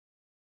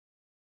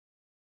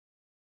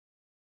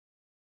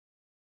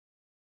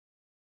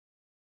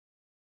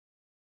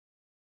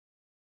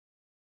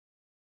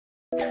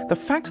The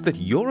fact that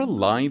you're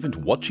alive and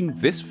watching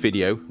this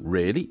video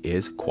really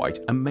is quite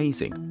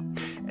amazing.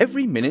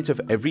 Every minute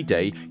of every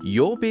day,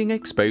 you're being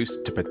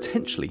exposed to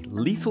potentially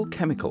lethal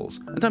chemicals,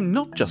 and I'm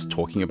not just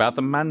talking about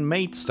the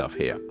man-made stuff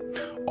here.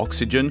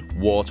 Oxygen,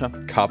 water,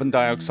 carbon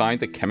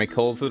dioxide, the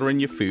chemicals that are in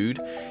your food.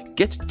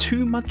 Get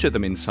too much of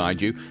them inside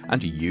you,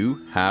 and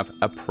you have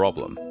a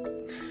problem.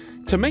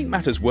 To make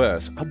matters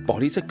worse, our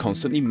bodies are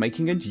constantly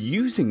making and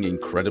using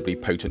incredibly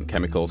potent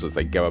chemicals as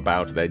they go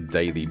about their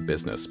daily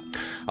business.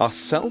 Our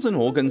cells and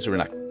organs are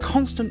in a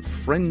constant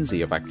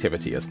frenzy of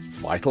activity as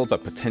vital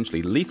but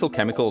potentially lethal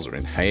chemicals are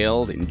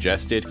inhaled,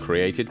 ingested,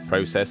 created,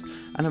 processed,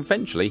 and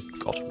eventually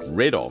got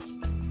rid of.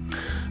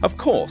 Of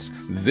course,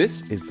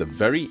 this is the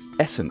very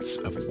essence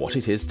of what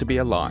it is to be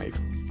alive.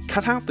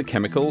 Cut out the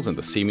chemicals and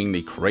the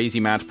seemingly crazy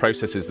mad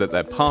processes that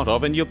they're part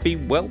of and you'll be,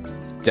 well,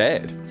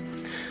 dead.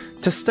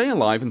 To stay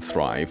alive and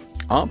thrive,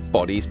 our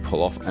bodies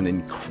pull off an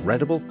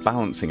incredible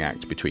balancing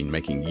act between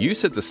making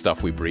use of the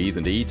stuff we breathe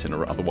and eat and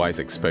are otherwise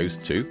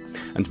exposed to,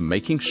 and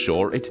making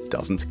sure it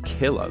doesn't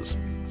kill us.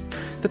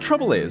 The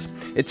trouble is,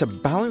 it's a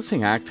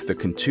balancing act that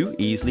can too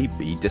easily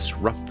be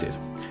disrupted.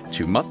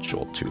 Too much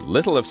or too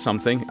little of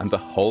something and the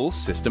whole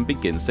system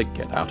begins to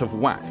get out of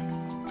whack.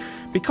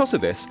 Because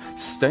of this,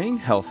 staying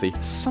healthy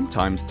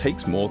sometimes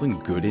takes more than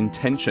good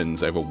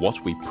intentions over what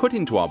we put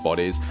into our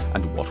bodies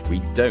and what we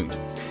don't.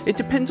 It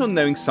depends on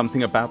knowing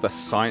something about the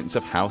science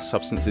of how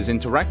substances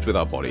interact with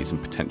our bodies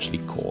and potentially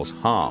cause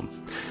harm.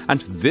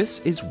 And this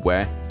is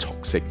where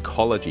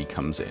toxicology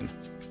comes in.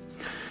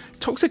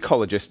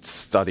 Toxicologists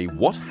study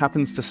what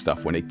happens to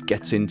stuff when it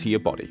gets into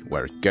your body,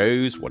 where it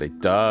goes, what it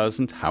does,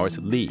 and how it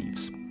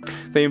leaves.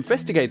 They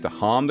investigate the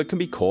harm that can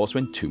be caused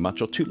when too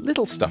much or too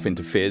little stuff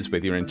interferes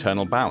with your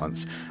internal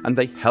balance, and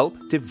they help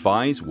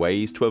devise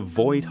ways to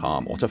avoid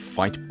harm or to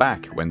fight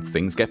back when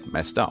things get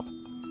messed up.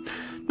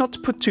 Not to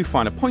put too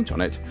fine a point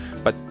on it,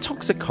 but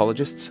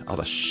toxicologists are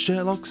the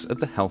Sherlocks of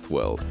the health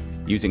world,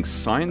 using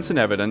science and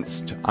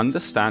evidence to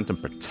understand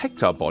and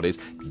protect our bodies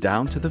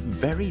down to the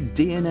very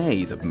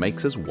DNA that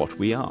makes us what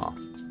we are.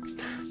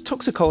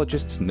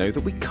 Toxicologists know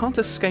that we can't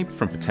escape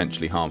from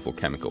potentially harmful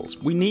chemicals.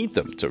 We need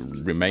them to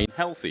remain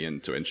healthy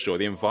and to ensure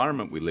the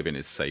environment we live in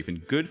is safe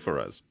and good for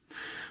us.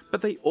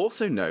 But they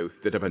also know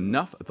that if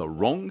enough of the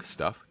wrong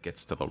stuff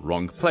gets to the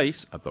wrong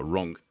place at the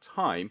wrong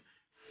time,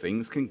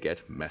 things can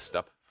get messed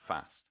up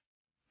fast.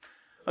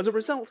 As a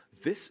result,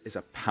 this is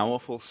a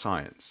powerful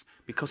science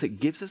because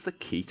it gives us the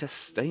key to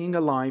staying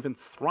alive and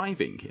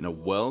thriving in a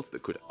world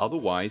that could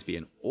otherwise be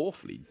an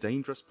awfully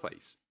dangerous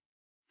place.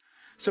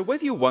 So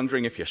whether you're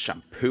wondering if your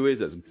shampoo is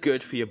as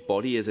good for your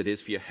body as it is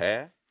for your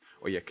hair,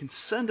 or you're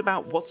concerned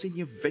about what's in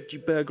your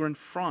veggie burger and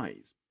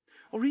fries,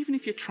 or even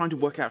if you're trying to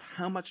work out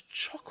how much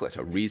chocolate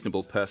a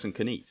reasonable person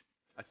can eat,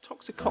 a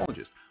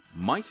toxicologist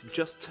might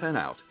just turn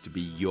out to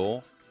be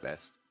your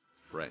best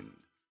friend.